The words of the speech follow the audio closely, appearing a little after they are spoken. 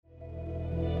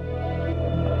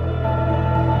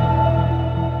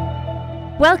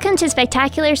Welcome to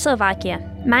Spectacular Slovakia.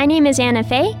 My name is Anna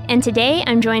Faye, and today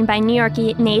I'm joined by New York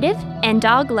native and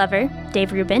dog lover,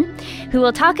 Dave Rubin, who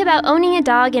will talk about owning a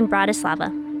dog in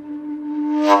Bratislava.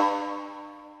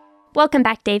 Welcome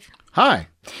back, Dave. Hi.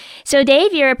 So,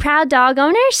 Dave, you're a proud dog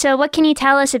owner, so what can you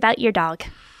tell us about your dog?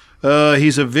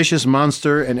 He's a vicious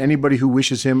monster, and anybody who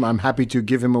wishes him, I'm happy to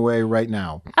give him away right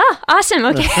now. Oh, awesome.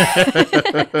 Okay.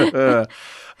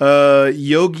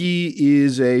 Yogi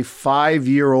is a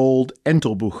 5-year-old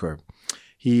Entelbucher.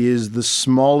 He is the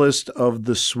smallest of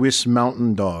the Swiss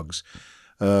mountain dogs,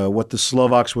 what the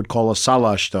Slovaks would call a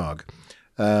Salash dog.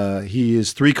 He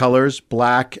is 3 colors,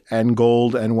 black and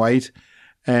gold and white,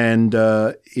 and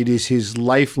it is his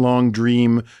lifelong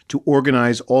dream to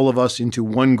organize all of us into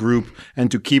one group and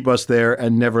to keep us there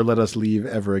and never let us leave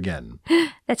ever again.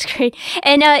 That's great.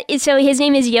 And so his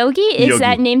name is Yogi? Is Yogi.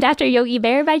 that named after Yogi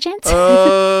Bear by chance?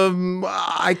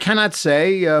 I cannot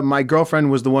say. My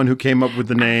girlfriend was the one who came up with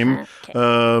the name. Okay.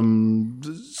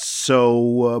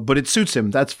 But it suits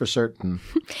him, that's for certain.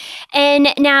 And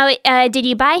now, did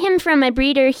you buy him from a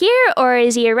breeder here, or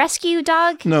is he a rescue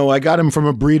dog? No, I got him from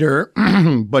a breeder,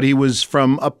 but he was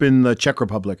from up in the Czech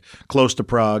Republic, close to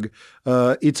Prague.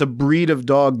 It's a breed of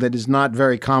dog that is not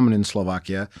very common in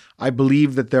Slovakia. I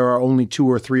believe that there are only 2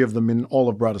 or 3 of them in all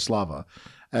of Bratislava.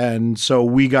 And so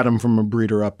we got him from a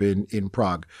breeder up in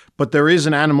Prague. But there is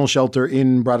an animal shelter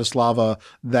in Bratislava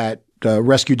that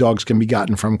rescue dogs can be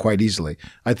gotten from quite easily.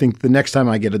 I think the next time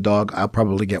I get a dog, I'll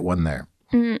probably get one there.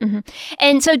 Mm-hmm.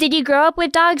 And so did you grow up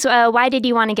with dogs? Why did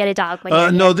you want to get a dog?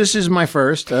 No, this is my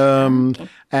first. Okay.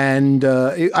 And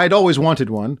I'd always wanted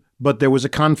one, but there was a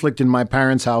conflict in my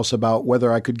parents' house about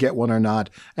whether I could get one or not.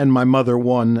 And my mother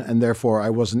won, and therefore I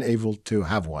wasn't able to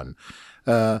have one.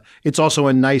 It's also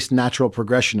a nice natural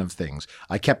progression of things.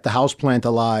 I kept the houseplant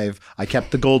alive. I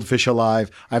kept the goldfish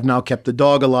alive. I've now kept the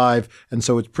dog alive. And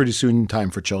so it's pretty soon time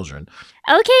for children.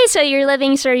 Okay, so you're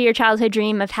living sort of your childhood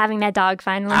dream of having that dog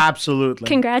finally. Absolutely.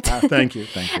 Congrats. Thank you.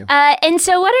 And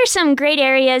so what are some great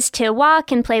areas to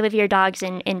walk and play with your dogs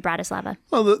in Bratislava?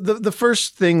 Well, the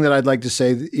first thing that I'd like to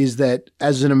say is that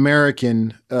as an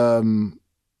American,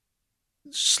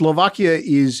 Slovakia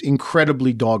is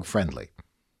incredibly dog friendly.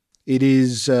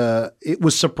 It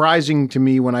was surprising to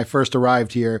me when I first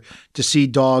arrived here to see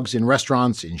dogs in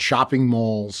restaurants, in shopping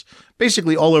malls,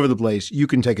 basically all over the place. You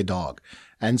can take a dog.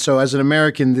 And so as an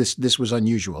American, this was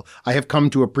unusual. I have come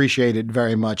to appreciate it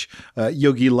very much.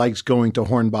 Yogi likes going to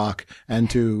Hornbach and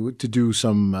to do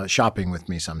some shopping with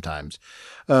me sometimes.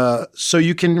 So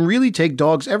you can really take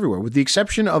dogs everywhere, with the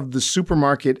exception of the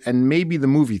supermarket and maybe the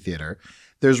movie theater.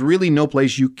 There's really no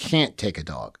place you can't take a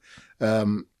dog.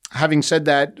 Having said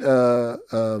that,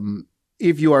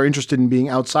 if you are interested in being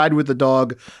outside with the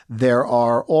dog, there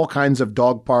are all kinds of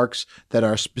dog parks that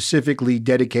are specifically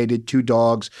dedicated to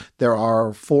dogs. There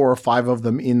are 4 or 5 of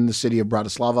them in the city of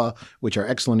Bratislava, which are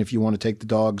excellent if you want to take the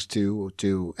dogs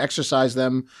to exercise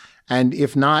them. And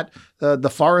if not, the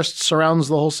forest surrounds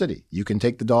the whole city. You can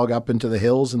take the dog up into the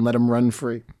hills and let him run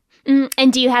free.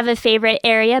 And do you have a favorite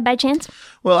area by chance?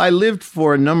 Well, I lived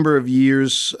for a number of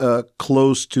years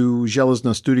close to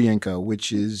Železná Studienka,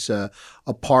 which is a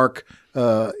park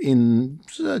in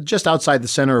just outside the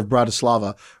center of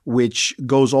Bratislava, which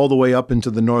goes all the way up into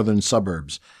the northern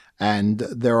suburbs. And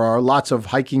there are lots of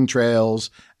hiking trails,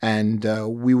 and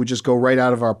we would just go right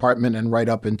out of our apartment and right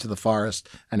up into the forest,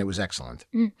 and it was excellent.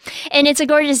 And it's a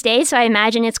gorgeous day, so I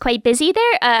imagine it's quite busy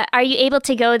there. Are you able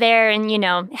to go there and,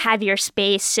 have your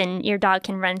space and your dog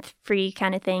can run free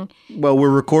kind of thing? Well, we're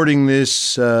recording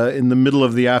this in the middle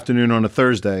of the afternoon on a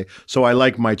Thursday, so I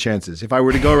like my chances. If I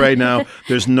were to go right now,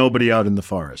 there's nobody out in the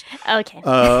forest. Okay.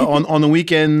 On the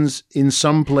weekends, in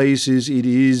some places, it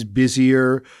is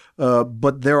busier.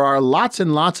 But there are lots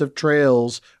and lots of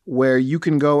trails where you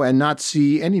can go and not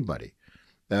see anybody.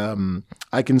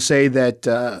 I can say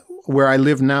that where I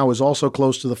live now is also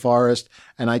close to the forest,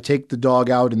 and I take the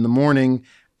dog out in the morning,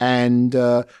 and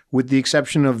with the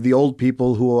exception of the old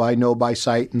people who I know by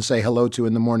sight and say hello to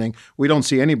in the morning, we don't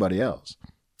see anybody else.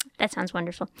 That sounds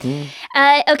wonderful.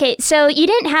 Okay, so you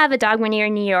didn't have a dog when you were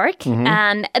in New York,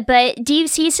 but do you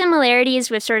see similarities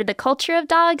with sort of the culture of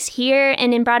dogs here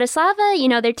and in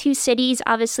Bratislava? They're 2 cities,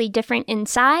 obviously different in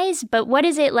size, but what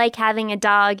is it like having a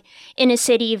dog in a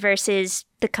city versus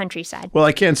the countryside? Well,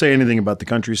 I can't say anything about the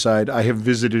countryside. I have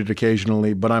visited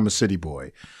occasionally, but I'm a city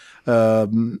boy.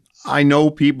 I know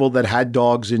people that had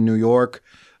dogs in New York,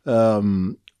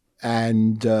 and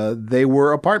they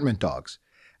were apartment dogs.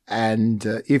 And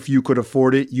if you could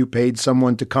afford it, you paid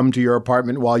someone to come to your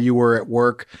apartment while you were at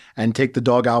work and take the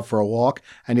dog out for a walk.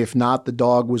 And if not, the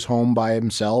dog was home by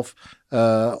himself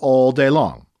all day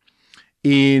long.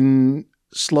 In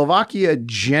Slovakia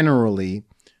generally,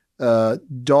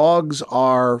 dogs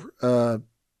are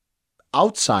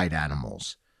outside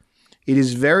animals. It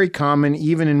is very common,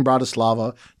 even in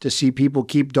Bratislava, to see people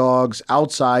keep dogs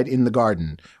outside in the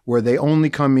garden, where they only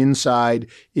come inside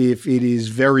if it is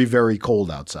very, very cold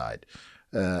outside.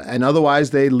 And otherwise,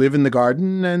 they live in the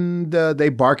garden and they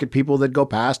bark at people that go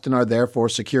past and are there for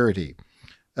security.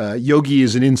 Yogi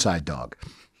is an inside dog.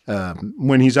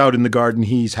 When he's out in the garden,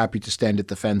 he's happy to stand at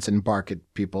the fence and bark at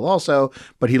people also,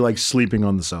 but he likes sleeping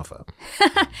on the sofa.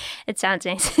 It sounds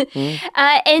nice.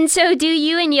 And so do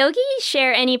you and Yogi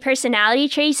share any personality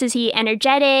traits? Is he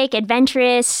energetic,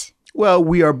 adventurous? Well,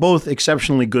 we are both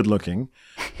exceptionally good looking,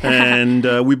 and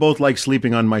we both like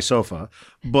sleeping on my sofa.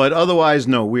 But otherwise,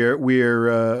 no, we're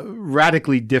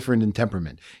radically different in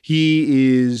temperament.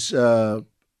 He is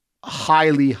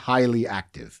highly, highly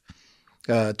active.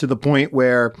 To the point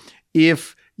where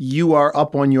if you are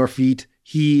up on your feet,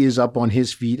 he is up on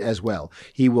his feet as well.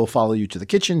 He will follow you to the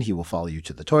kitchen. He will follow you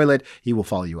to the toilet. He will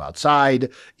follow you outside.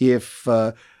 If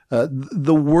the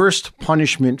worst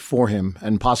punishment for him,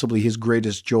 and possibly his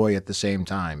greatest joy at the same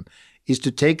time, is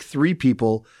to take 3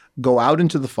 people, go out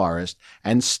into the forest,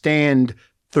 and stand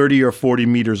 30 or 40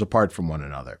 meters apart from one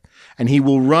another. And he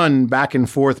will run back and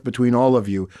forth between all of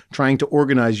you, trying to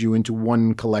organize you into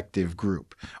one collective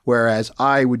group. Whereas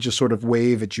I would just sort of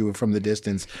wave at you from the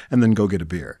distance and then go get a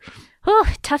beer. Oh,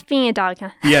 tough being a dog,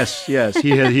 huh? Yes. He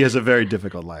has a very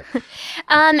difficult life.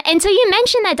 And so you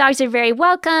mentioned that dogs are very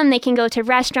welcome. They can go to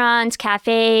restaurants,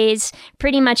 cafes,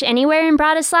 pretty much anywhere in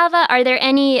Bratislava. Are there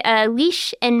any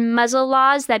leash and muzzle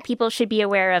laws that people should be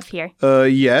aware of here?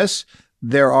 Yes.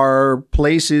 There are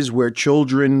places where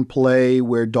children play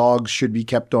where dogs should be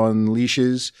kept on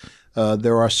leashes.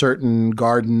 There are certain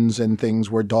gardens and things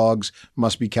where dogs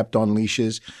must be kept on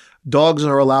leashes. Dogs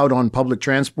are allowed on public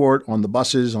transport, on the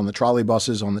buses, on the trolley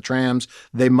buses, on the trams.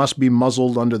 They must be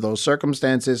muzzled under those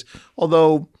circumstances,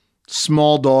 although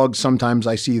small dogs, sometimes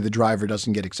I see the driver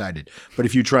doesn't get excited. But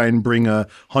if you try and bring a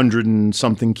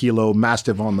 100-and-something kilo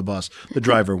Mastiff on the bus, the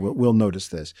driver will notice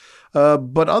this.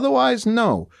 But otherwise,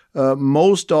 no.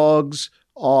 Most dogs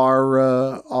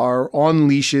are on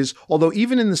leashes, although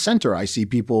even in the center, I see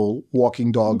people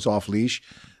walking dogs off leash.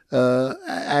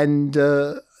 I'm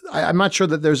not sure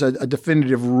that there's a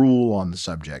definitive rule on the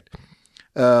subject.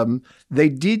 They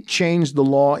did change the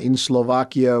law in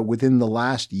Slovakia within the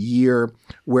last year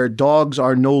where dogs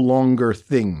are no longer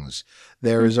things.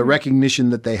 There is a recognition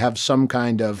that they have some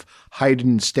kind of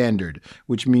heightened standard,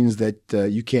 which means that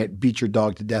you can't beat your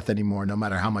dog to death anymore, no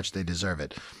matter how much they deserve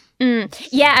it.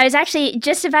 Yeah, I was actually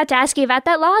just about to ask you about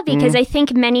that law because I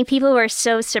think many people were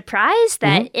so surprised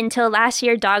that until last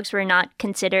year, dogs were not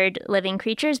considered living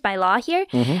creatures by law here.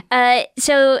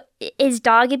 So is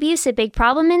dog abuse a big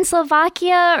problem in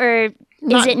Slovakia, or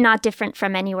is it not different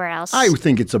from anywhere else? I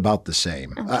think it's about the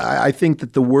same. Okay. I think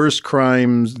that the worst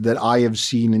crimes that I have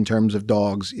seen in terms of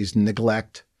dogs is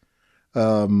neglect.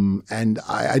 And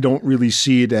I don't really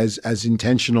see it as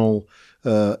intentional,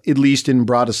 at least in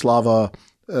Bratislava.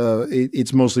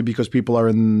 It's mostly because people are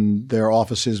in their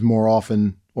offices more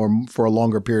often or for a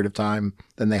longer period of time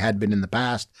than they had been in the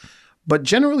past. But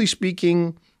generally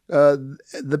speaking,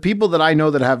 the people that I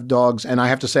know that have dogs, and I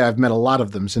have to say I've met a lot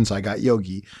of them since I got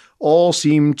Yogi, all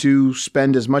seem to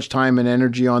spend as much time and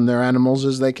energy on their animals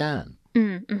as they can.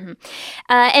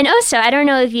 And also, I don't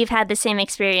know if you've had the same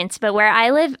experience, but where I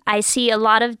live, I see a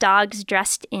lot of dogs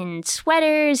dressed in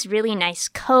sweaters, really nice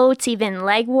coats, even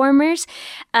leg warmers.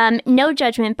 No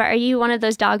judgment, but are you one of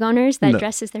those dog owners that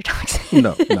dresses their dogs?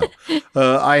 No.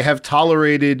 I have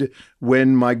tolerated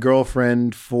when my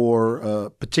girlfriend,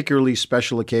 for particularly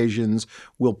special occasions,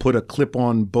 will put a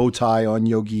clip-on bow tie on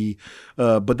Yogi,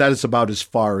 but that is about as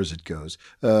far as it goes.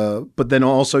 But then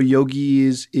also Yogi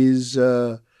is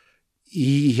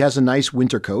he has a nice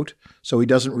winter coat, so he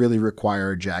doesn't really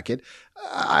require a jacket.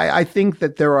 I think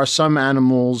that there are some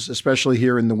animals, especially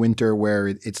here in the winter, where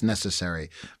it's necessary.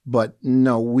 But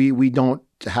no, we don't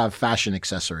have fashion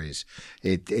accessories.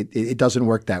 It doesn't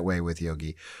work that way with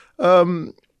Yogi.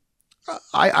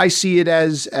 I see it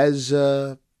as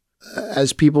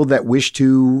people that wish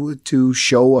to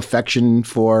show affection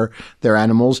for their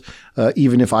animals,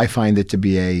 even if I find it to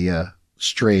be a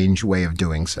strange way of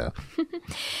doing so.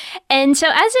 And so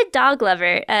as a dog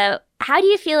lover, how do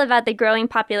you feel about the growing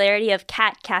popularity of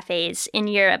cat cafes in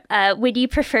Europe? Would you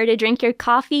prefer to drink your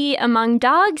coffee among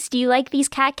dogs? Do you like these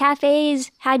cat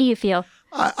cafes? How do you feel?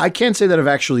 I can't say that I've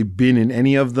actually been in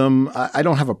any of them. I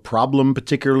don't have a problem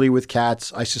particularly with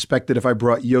cats. I suspect that if I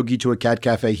brought Yogi to a cat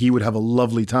cafe, he would have a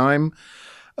lovely time.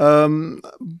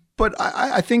 But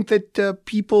I think that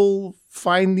people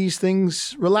find these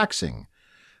things relaxing.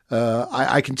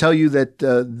 I can tell you that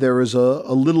there is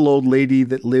a little old lady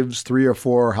that lives 3 or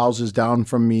 4 houses down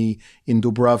from me in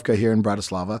Dubravka here in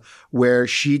Bratislava, where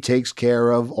she takes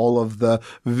care of all of the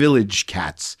village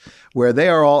cats, where they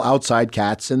are all outside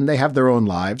cats and they have their own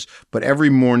lives. But every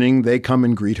morning they come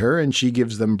and greet her and she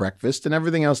gives them breakfast and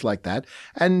everything else like that.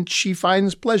 And she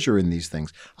finds pleasure in these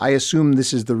things. I assume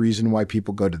this is the reason why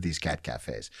people go to these cat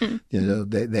cafes. You know,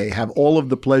 they have all of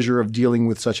the pleasure of dealing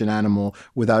with such an animal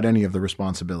without any of the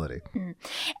responsibility.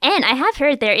 And I have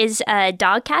heard there is a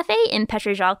dog cafe in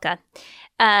Petržalka,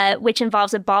 which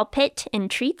involves a ball pit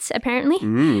and treats, apparently.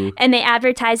 And they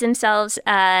advertise themselves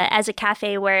as a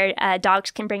cafe where dogs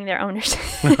can bring their owners.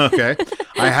 Okay.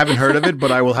 I haven't heard of it,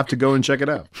 but I will have to go and check it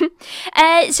out.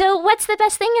 So what's the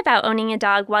best thing about owning a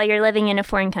dog while you're living in a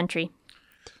foreign country?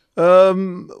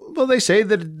 Well, they say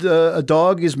that a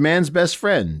dog is man's best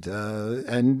friend,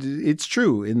 and it's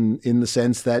true in the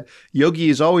sense that Yogi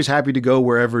is always happy to go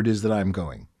wherever it is that I'm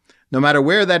going. No matter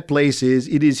where that place is,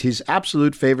 it is his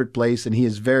absolute favorite place, and he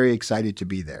is very excited to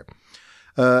be there.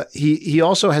 He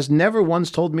also has never once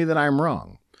told me that I'm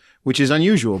wrong, which is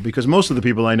unusual because most of the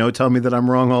people I know tell me that I'm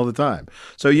wrong all the time.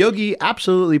 So Yogi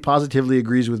absolutely positively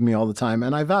agrees with me all the time,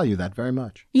 and I value that very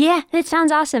much. Yeah, that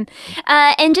sounds awesome.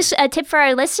 And just a tip for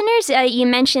our listeners, you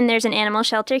mentioned there's an animal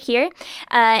shelter here,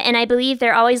 and I believe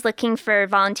they're always looking for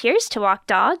volunteers to walk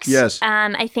dogs. Yes.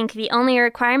 I think the only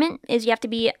requirement is you have to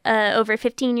be over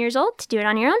 15 years old to do it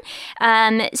on your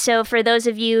own. So for those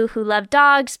of you who love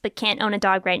dogs but can't own a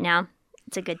dog right now,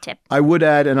 it's a good tip. I would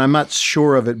add, and I'm not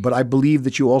sure of it, but I believe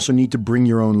that you also need to bring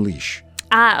your own leash.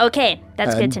 Ah, okay.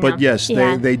 That's good to know. But yes,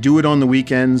 they do it on the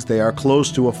weekends. They are close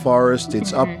to a forest.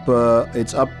 It's up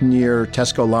near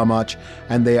Tesco Lamach,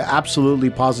 and they absolutely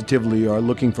positively are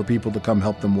looking for people to come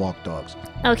help them walk dogs.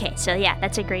 Okay, so yeah,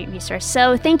 that's a great resource.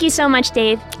 So thank you so much,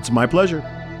 Dave. It's my pleasure.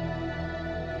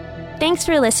 Thanks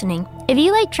for listening. If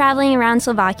you like traveling around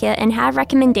Slovakia and have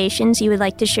recommendations you would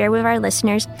like to share with our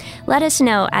listeners, let us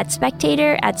know at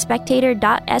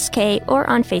spectator@spectator.sk or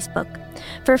on Facebook.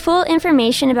 For full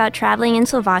information about traveling in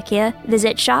Slovakia,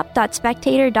 visit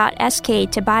shop.spectator.sk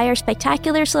to buy our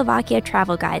spectacular Slovakia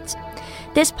travel guides.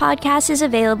 This podcast is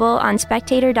available on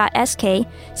spectator.sk,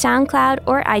 SoundCloud,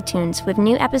 or iTunes, with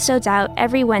new episodes out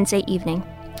every Wednesday evening.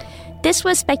 This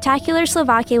was Spectacular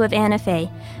Slovakia with Anna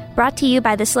Faye, brought to you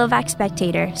by the Slovak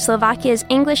Spectator, Slovakia's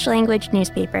English-language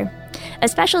newspaper. A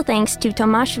special thanks to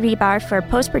Tomáš Rybar for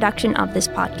post-production of this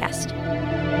podcast.